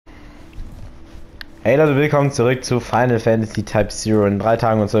Hey Leute, willkommen zurück zu Final Fantasy Type-0. In 3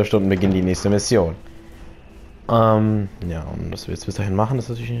 Tagen und 12 Stunden beginnt die nächste Mission. Ja, und was wir jetzt bis dahin machen, ist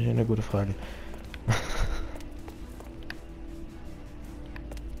natürlich eine gute Frage.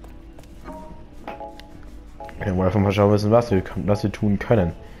 Wir wollen einfach mal schauen müssen, was wir tun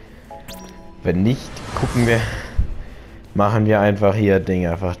können. Wenn nicht, machen wir einfach hier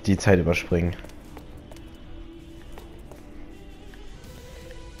Dinge, einfach die Zeit überspringen.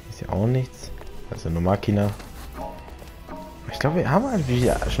 Ist hier auch nichts. Also eine Machina. Ich glaube, wir haben eigentlich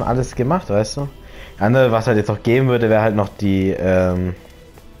schon alles gemacht, weißt du? Andere, was halt jetzt noch geben würde, wäre halt noch die,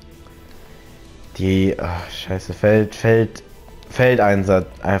 scheiße,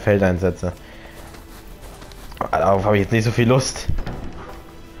 Feldeinsätze. Darauf habe ich jetzt nicht so viel Lust.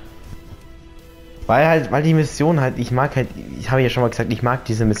 Weil die Mission halt, ich habe ja schon mal gesagt, ich mag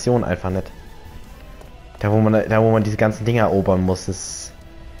diese Mission einfach nicht. Da wo man diese ganzen Dinge erobern muss, das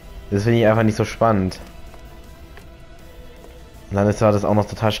finde ich einfach nicht so spannend. Und dann war das auch noch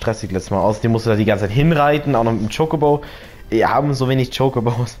total stressig letztes Mal. Außerdem musst du da die ganze Zeit hinreiten, auch noch mit dem Chocobo. Wir haben so wenig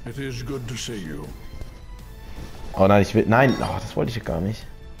Chocobos. Oh nein, nein, das wollte ich ja gar nicht.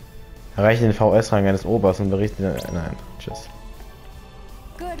 Erreiche den VS-Rang eines Obersts und berichte... Nein, tschüss.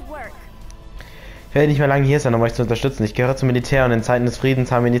 Ich werde nicht mehr lange hier sein, um euch zu unterstützen. Ich gehöre zum Militär und in Zeiten des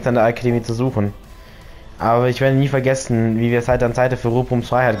Friedens haben wir nichts an der Akademie zu suchen. Aber ich werde nie vergessen, wie wir Seite an Seite für Ruprums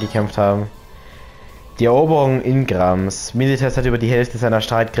Freiheit gekämpft haben. Die Eroberung Ingrams. Militärs hat über die Hälfte seiner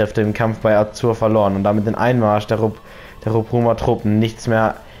Streitkräfte im Kampf bei Azur verloren und damit den Einmarsch der Ruprumer Truppen nichts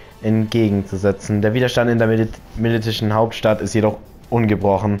mehr entgegenzusetzen. Der Widerstand in der militärischen Hauptstadt ist jedoch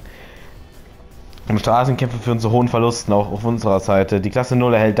ungebrochen. Und Straßenkämpfe führen zu hohen Verlusten, auch auf unserer Seite. Die Klasse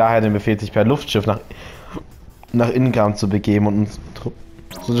 0 erhält daher den Befehl, sich per Luftschiff nach Ingram zu begeben und uns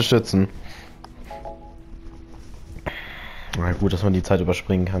zu unterstützen. Na gut, dass man die Zeit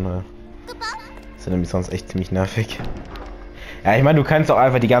überspringen kann, oder? Das ist ja nämlich sonst echt ziemlich nervig. Ja, ich meine, du kannst auch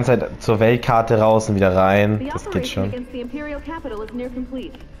einfach die ganze Zeit zur Weltkarte raus und wieder rein. Das geht schon.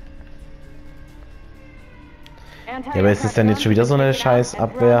 Ja, aber ist es denn jetzt schon wieder so eine scheiß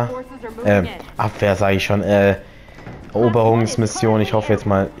Abwehr? Abwehr sage ich schon. Eroberungsmission. Ich hoffe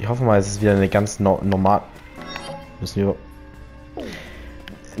mal, es ist wieder eine ganz normal. Müssen wir...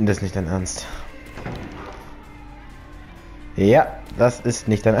 Das ist nicht dein Ernst. Ja, das ist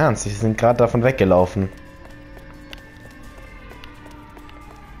nicht dein Ernst. Sie sind gerade davon weggelaufen.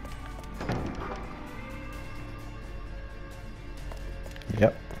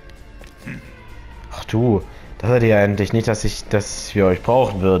 Ja. Ach du, das seid ihr ja endlich nicht, dass wir euch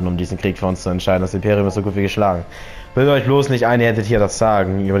brauchen würden, um diesen Krieg für uns zu entscheiden. Das Imperium ist so gut wie geschlagen. Bildet euch bloß nicht ein, ihr hättet hier das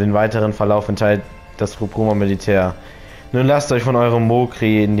Sagen. Über den weiteren Verlauf entscheidet das Ruprumer Militär. Nun lasst euch von eurem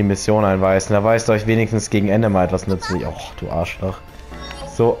Mokri in die Mission einweisen. Erweist euch wenigstens gegen Ende mal etwas nützlich. Och, du Arschloch.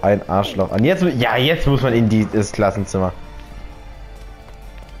 So ein Arschloch. Und jetzt muss man in das Klassenzimmer.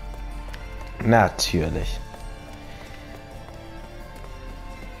 Natürlich.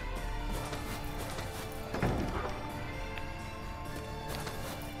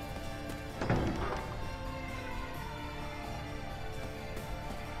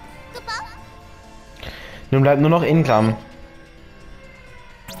 Nun bleibt nur noch Ingram.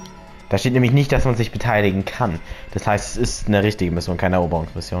 Da steht nämlich nicht, dass man sich beteiligen kann. Das heißt, es ist eine richtige Mission, keine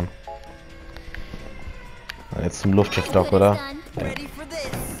Eroberungsmission. Jetzt zum Luftschiff-Dock, oder?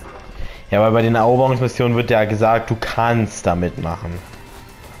 Ja, aber bei den Eroberungsmissionen wird ja gesagt, du kannst da mitmachen.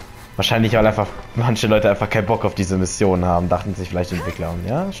 Wahrscheinlich, weil einfach manche Leute einfach keinen Bock auf diese Mission haben, dachten sich vielleicht Entwickler. Und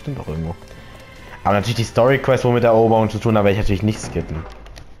ja, das stimmt auch irgendwo. Aber natürlich die Story-Quest, wo mit der Eroberung zu tun, aber ich natürlich nicht skippen.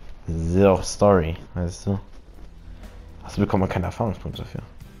 Das ist ja auch Story, weißt du. Also bekommt man keine Erfahrungspunkte dafür.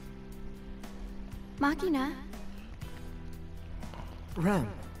 Machina? Rem.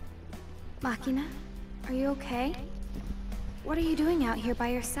 Machina? Are you okay? What are you doing out here by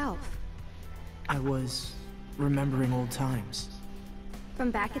yourself? I was remembering old times.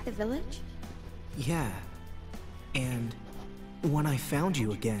 From back at the village? Yeah. And when I found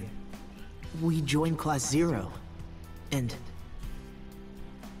you again, we joined Class 0. And...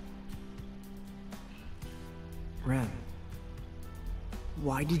 Rem,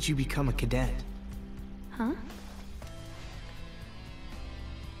 why did you become a cadet? Huh?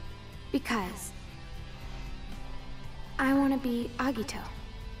 Because I want to be Agito.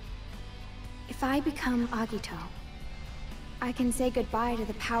 If I become Agito, I can say goodbye to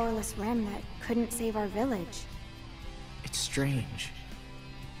the powerless Rem that couldn't save our village. It's strange.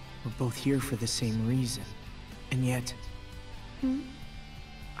 We're both here for the same reason. And yet...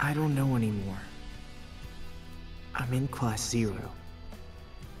 I don't know anymore. I'm in Class 0.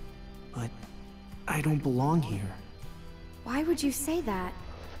 But I don't belong here. Why would you say that?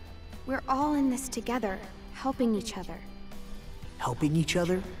 We're all in this together, helping each other. Helping each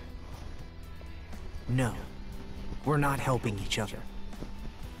other? No, we're not helping each other.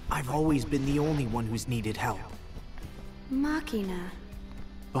 I've always been the only one who's needed help. Machina.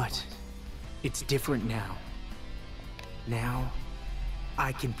 But it's different now. Now,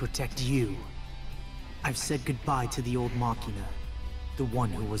 I can protect you. I've said goodbye to the old Machina, the one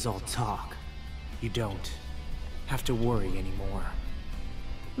who was all talk. You don't have to worry anymore.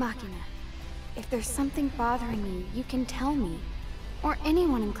 Machina, if there's something bothering you, you can tell me. Or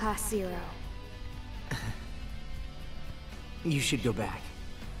anyone in Class 0. You should go back.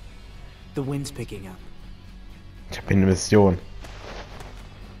 The wind's picking up. Ich habe eine Mission.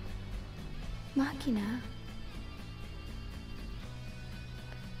 Machina.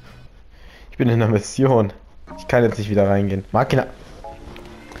 Ich bin in einer Mission. Ich kann jetzt nicht wieder reingehen. Machina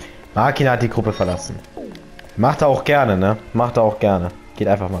hat die Gruppe verlassen. Macht er auch gerne, ne? Macht er auch gerne. Geht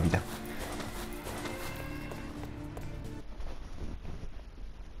einfach mal wieder.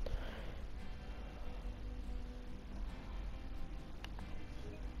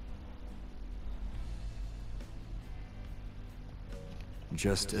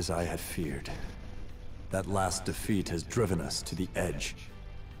 Just as I had feared. That last defeat has driven us to the edge.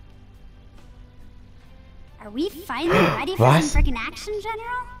 Are we finally ready for Was? some frickin' action,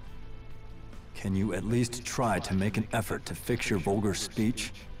 General? Can you at least try to make an effort to fix your vulgar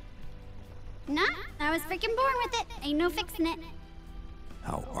speech? Nah, I was freaking born with it. Ain't no fixing it.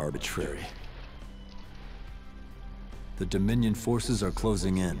 How arbitrary. The Dominion forces are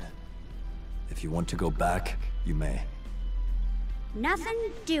closing in. If you want to go back, you may. Nothing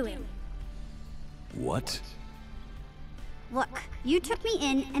doing. What? Look, you took me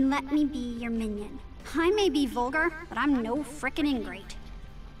in and let me be your minion. I may be vulgar, but I'm no frickin' ingrate.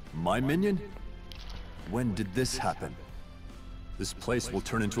 My minion? When did this happen? This place will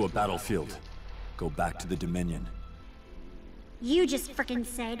turn into a battlefield. Go back to the Dominion. You just frickin'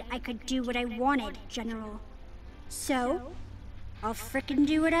 said I could do what I wanted, General. So, I'll frickin'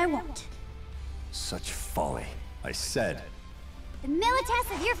 do what I want. Such folly. I said. The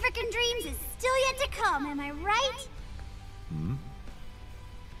Militas of your frickin' dreams is still yet to come, am I right? Hmm?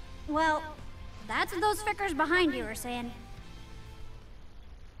 Well, that's what those frickers behind you are saying.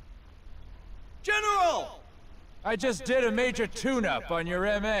 General! I just did a major tune-up on your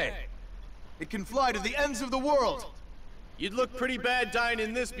MA. It can fly to the ends of the world. You'd look pretty bad dying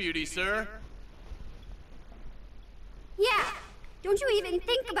in this beauty, sir. Yeah, don't you even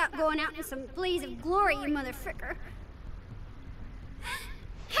think about going out in some blaze of glory, you mother fricker.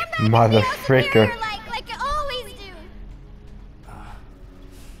 Mother fricker. Like you always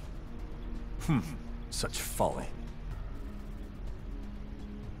do. Such folly.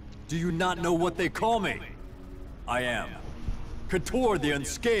 Do you not know what they call me? I am Couture the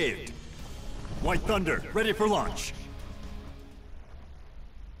Unscathed. White Thunder, ready for launch.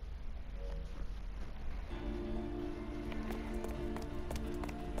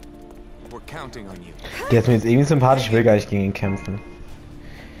 We're counting on you. Der ist mir jetzt irgendwie sympathisch, ich will gar nicht gegen ihn kämpfen.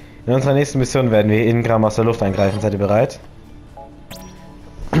 In unserer nächsten Mission werden wir Ingram aus der Luft angreifen. Seid ihr bereit?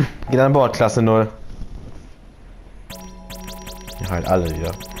 Geht an Bord, Klasse 0. Ja, halt alle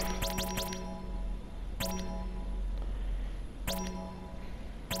wieder.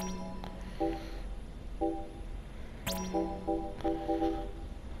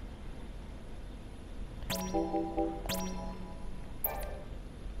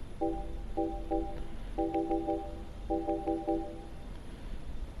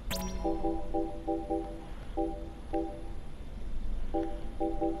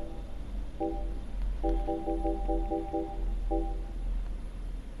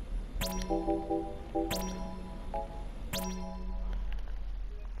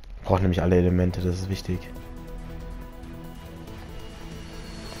 Braucht nämlich alle Elemente, das ist wichtig.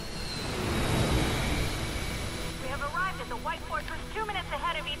 We have arrived at the White Fortress 2 minutes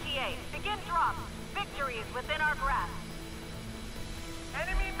ahead of ETA. Begin drop. Victory is within our grasp.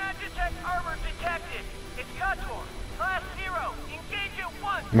 Enemy Magitech armor detected. It's Couture. Class 0. Engage at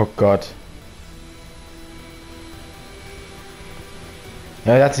once. Oh Gott.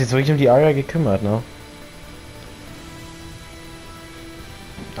 Ja, er hat sich jetzt wirklich um die Arya gekümmert, ne?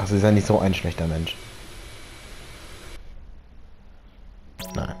 Also ist ja nicht so ein schlechter Mensch.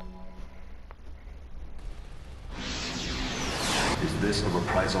 Nein. Is this a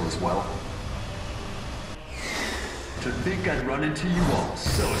reprisal as well? To think I'd run into you all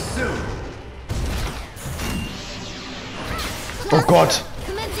so soon. Oh Gott!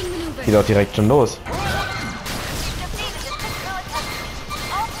 Geht auch direkt schon los. Defeated the 6 Militas.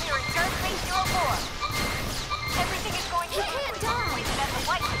 All clear at Start Base 04. Everything is going to be completed at the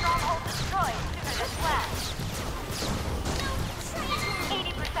White Stronghold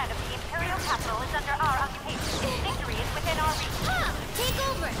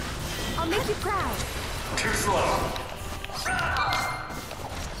crowd. Too slow.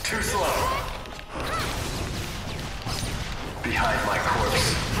 Too slow. Behind my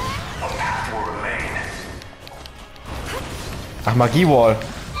corpse, a path will remain. Ach, Magiewall.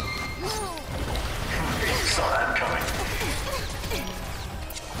 Saw that coming.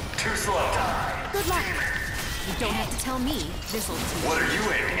 Too slow. Good luck. You don't have to tell me. This'll do. What are you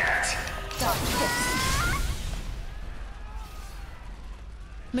aiming at? Dodge this.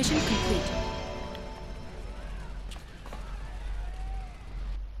 Mission complete.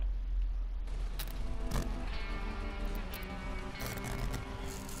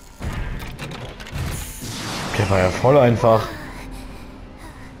 Der war ja voll einfach.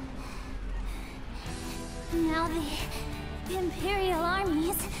 Now the Imperial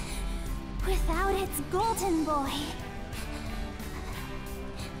armies without its golden boy.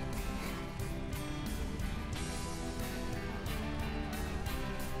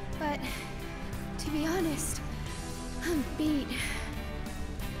 But, to be honest, I'm beat.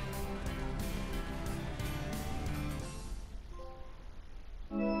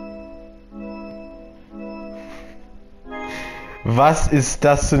 Was ist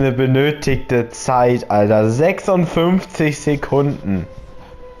das für eine benötigte Zeit, Alter? 56 Sekunden.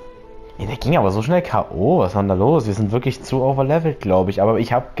 Ja, der ging aber so schnell K.O. Was war denn da los? Wir sind wirklich zu overlevelt, glaube ich. Aber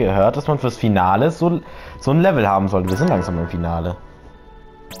ich habe gehört, dass man fürs Finale so ein Level haben sollte. Wir sind langsam im Finale.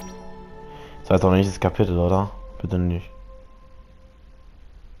 Das heißt doch nicht das Kapitel, oder? Bitte nicht.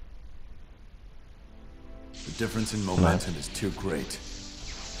 The difference in momentum is too great.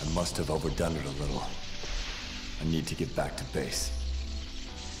 I must have overdone it a little. I need to get back to base.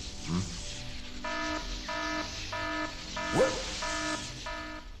 What?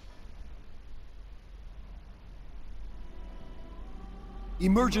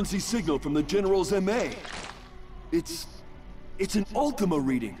 Emergency signal from the General's MA. It's an Ultima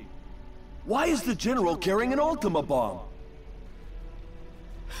reading. Why is the General carrying an Ultima bomb?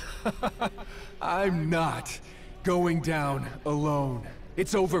 I'm not going down alone.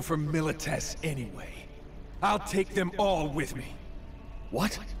 It's over for Milites anyway. I'll take them all with me.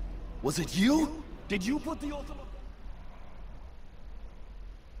 What? Was it you? Did you put the Ultima...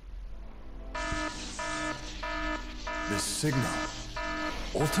 This signal.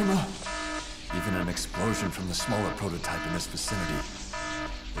 Ultima? Even an explosion from the smaller prototype in this vicinity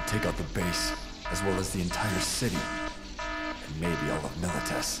would take out the base, as well as the entire city. And maybe all of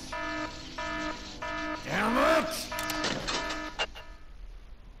Milites. Damn it!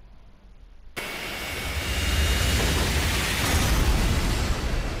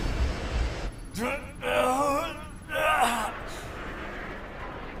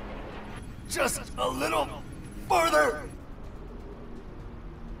 Just a little further!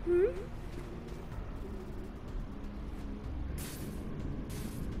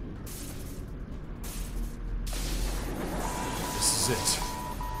 This is it.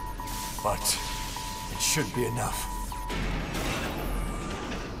 But it should be enough.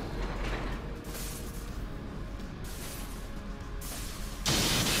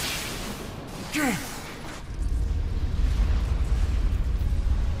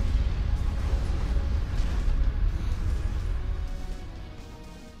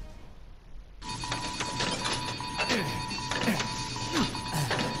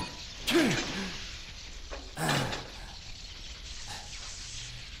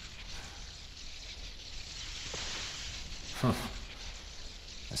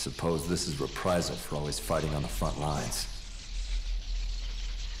 I suppose this is reprisal for always fighting on the front lines.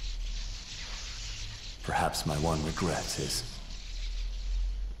 Perhaps my one regret is...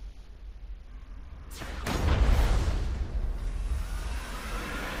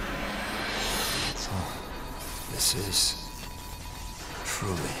 This is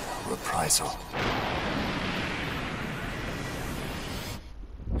truly a reprisal.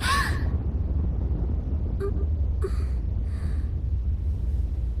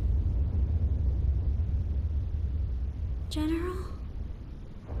 General?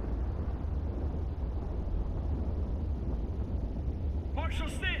 Marshal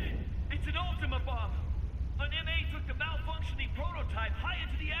Sid, it's an Ultima bomb. An MA took the malfunctioning prototype high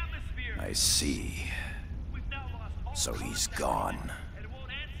into the atmosphere. I see. We've now lost all So he's contact gone. and it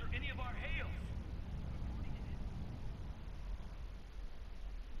won't answer any of our hails.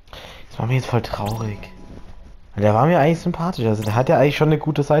 Das war mir jetzt voll traurig. Der war mir eigentlich sympathisch. Also der hat ja eigentlich schon eine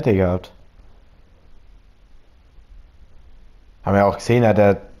gute Seite gehabt. Haben wir auch gesehen, hat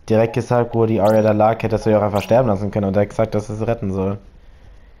er direkt gesagt, wo die Arya da lag, hätte er sie auch einfach sterben lassen können und er hat gesagt, dass er sie retten soll.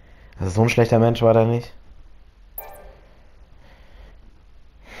 Also so ein schlechter Mensch war der nicht.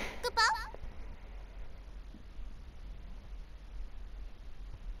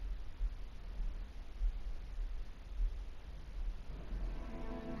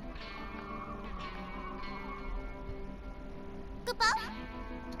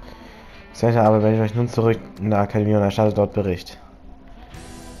 Später aber werde ich euch nun zurück in der Akademie und erstatte dort Bericht.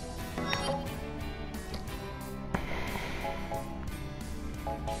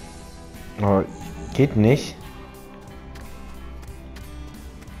 Oh, geht nicht.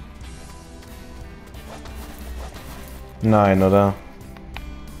 Nein, oder?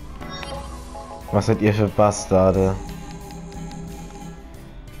 Was seid ihr für Bastarde?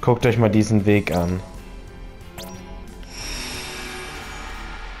 Guckt euch mal diesen Weg an.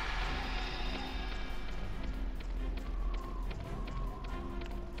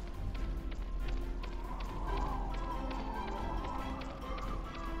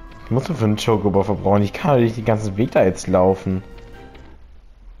 Ich muss für einen Chocobo verbrauchen. Ich kann nicht den ganzen Weg da jetzt laufen.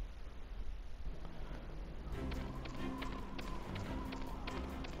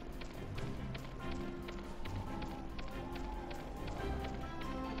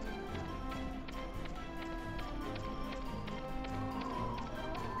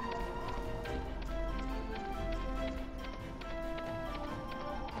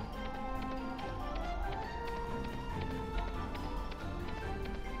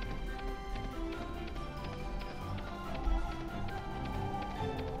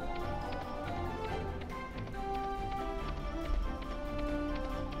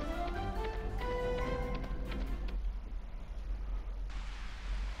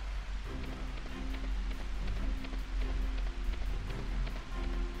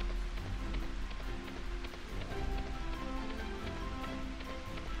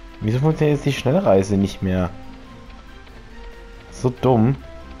 Wieso funktioniert jetzt die Schnellreise nicht mehr? So dumm.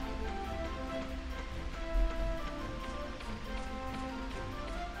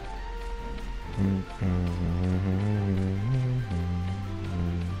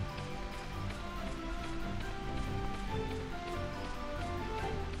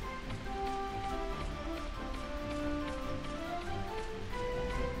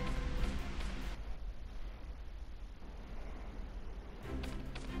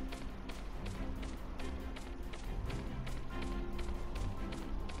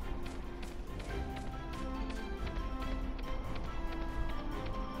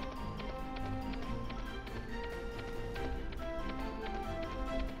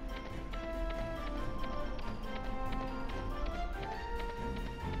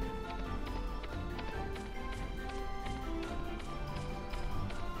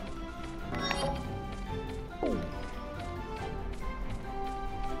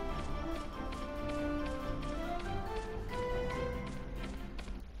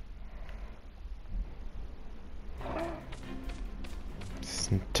 Was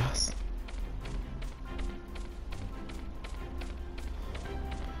ist denn das?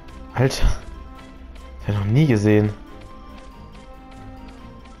 Alter, ich habe noch nie gesehen.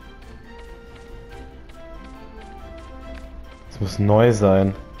 Das muss neu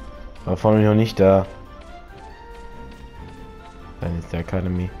sein. Aber vorne noch nicht da. Dann ist der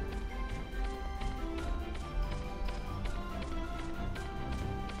Academy.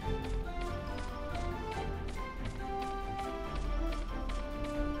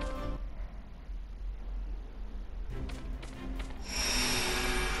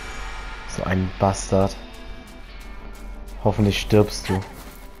 So ein Bastard. Hoffentlich stirbst du.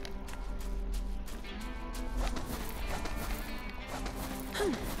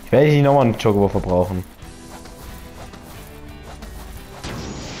 Ich werde nicht nochmal einen Chocobo verbrauchen.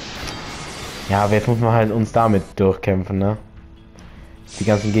 Ja, aber jetzt muss man halt uns damit durchkämpfen, ne? Die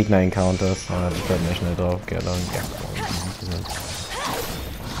ganzen Gegner-Encounters. Ja, die können wir schnell drauf. Ja, dann, ja.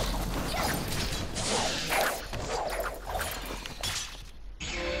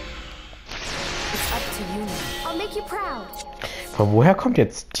 Von woher kommt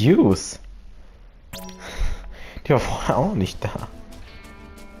jetzt Deuce? Die war vorher auch nicht da.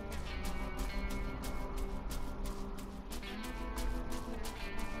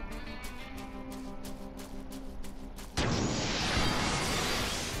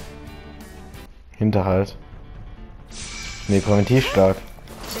 Hinterhalt. Ne, präventiv stark.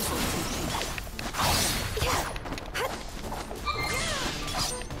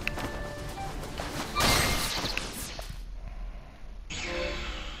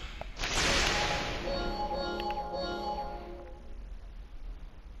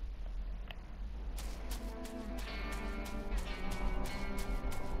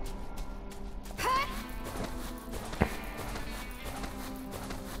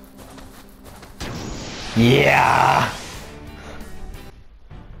 Yeah!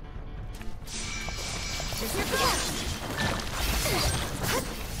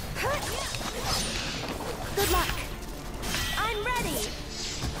 Good luck. I'm ready.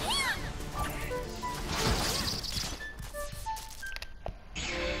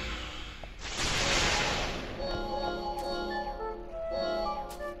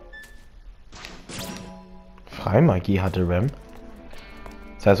 Magie hatte, Ram.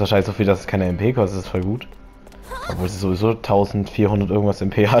 Das heißt wahrscheinlich so viel, dass es keine MP kostet, das ist voll gut. Obwohl es sowieso 1400 irgendwas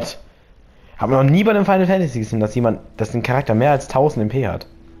MP hat. Haben wir noch nie bei einem Final Fantasy gesehen, dass ein Charakter mehr als 1000 MP hat.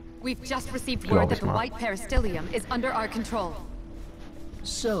 We've just received word that the white peristyllium is under our control.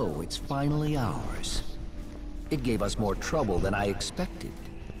 So, it's finally ours. It gave us more trouble than I expected.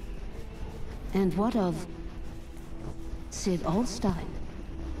 And what of Sid Allstein?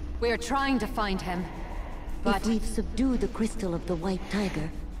 We're trying to find him, but if we've subdued the crystal of the White Tiger,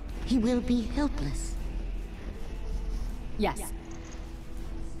 he will be helpless. Yes.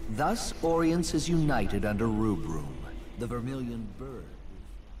 Thus, Orience is united under Rubrum, the Vermilion Bird.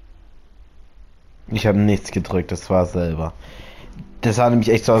 Ich habe nichts gedrückt, das war selber. Das sah nämlich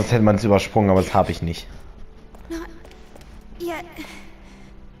echt so aus, als hätte man es übersprungen, aber das habe ich nicht. Not yet.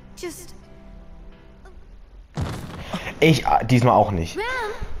 Just... Ich diesmal auch nicht.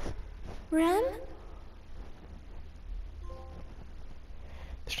 Rem?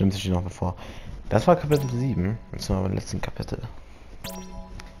 Das stimmt, sich noch bevor. Das war Kapitel 7. Jetzt sind wir beim letzten Kapitel.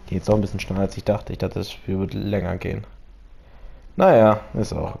 Geht jetzt auch ein bisschen schneller als ich dachte. Ich dachte, das Spiel wird länger gehen. Naja,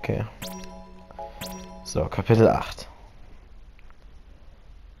 ist auch okay. So, Kapitel 8.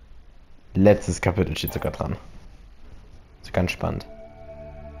 Letztes Kapitel steht sogar dran. Ist ganz spannend.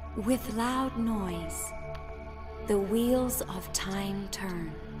 With loud noise, the wheels of time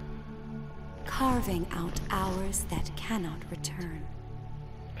turn, carving out hours that cannot return.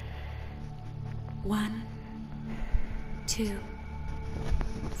 1, 2,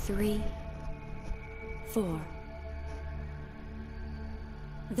 3, 4.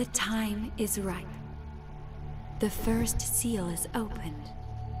 The time is ripe. The first seal is opened,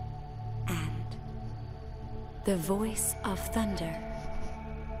 and the voice of thunder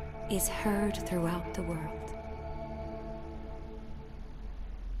is heard throughout the world.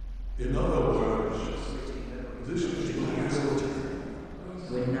 In other words, this is the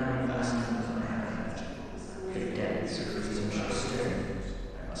when none of us knows what happened, the depths of reason shall stir,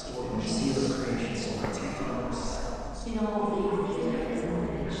 and the seal of creation will protect. In all things there is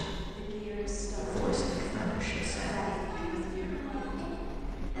knowledge, the voice of the thunder shall sound.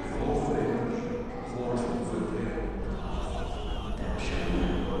 With all things, conform to the will. Thou shalt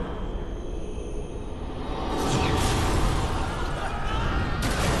not.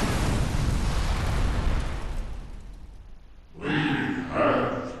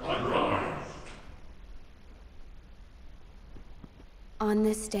 On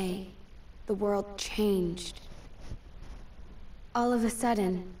this day, the world changed. All of a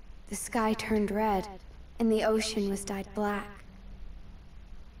sudden, the sky turned red, and the ocean was dyed black.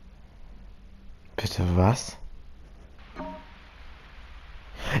 Bitte was?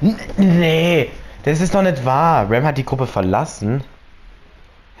 Nee, das ist doch nicht wahr. Ram hat die Gruppe verlassen.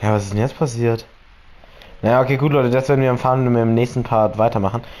 Ja, was ist denn jetzt passiert? Naja, okay, gut, Leute, das werden wir im nächsten Part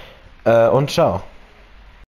weitermachen. Und ciao.